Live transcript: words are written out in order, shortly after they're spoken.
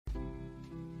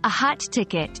A hot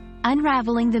ticket,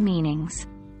 unraveling the meanings.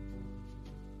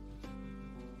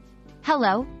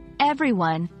 Hello,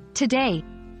 everyone. Today,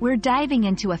 we're diving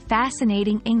into a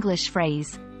fascinating English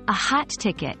phrase, a hot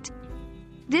ticket.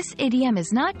 This idiom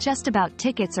is not just about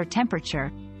tickets or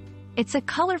temperature. It's a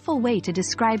colorful way to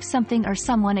describe something or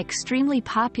someone extremely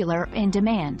popular or in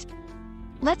demand.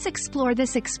 Let's explore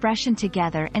this expression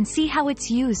together and see how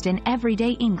it's used in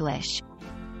everyday English.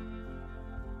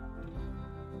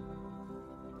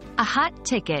 A hot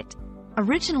ticket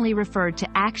originally referred to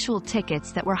actual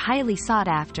tickets that were highly sought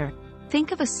after.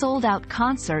 Think of a sold-out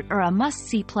concert or a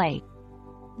must-see play.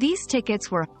 These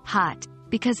tickets were hot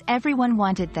because everyone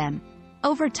wanted them.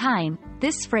 Over time,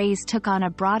 this phrase took on a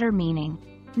broader meaning.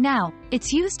 Now,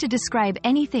 it's used to describe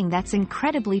anything that's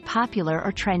incredibly popular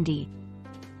or trendy.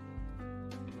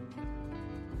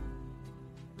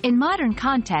 In modern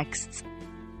contexts,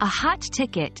 a hot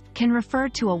ticket can refer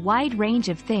to a wide range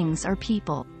of things or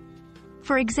people.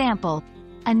 For example,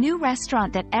 a new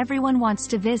restaurant that everyone wants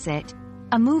to visit,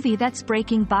 a movie that's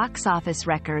breaking box office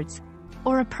records,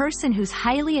 or a person who's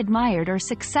highly admired or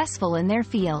successful in their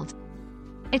field.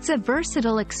 It's a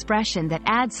versatile expression that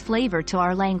adds flavor to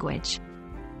our language.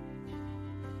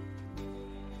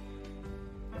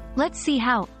 Let's see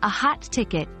how a hot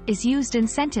ticket is used in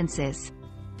sentences.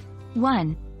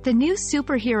 1. The new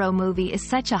superhero movie is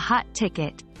such a hot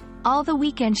ticket. All the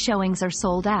weekend showings are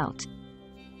sold out.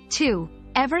 2.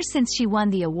 Ever since she won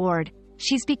the award,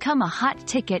 she's become a hot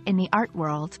ticket in the art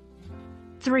world.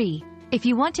 3. If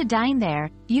you want to dine there,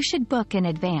 you should book in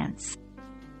advance.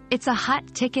 It's a hot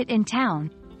ticket in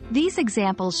town. These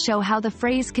examples show how the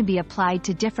phrase can be applied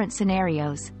to different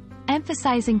scenarios,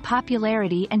 emphasizing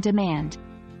popularity and demand.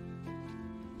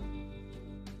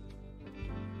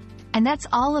 And that's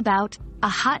all about a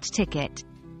hot ticket.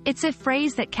 It's a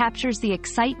phrase that captures the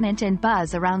excitement and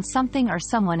buzz around something or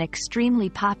someone extremely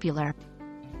popular.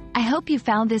 I hope you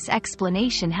found this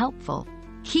explanation helpful.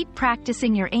 Keep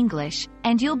practicing your English,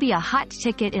 and you'll be a hot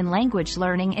ticket in language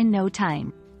learning in no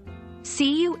time.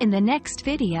 See you in the next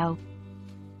video.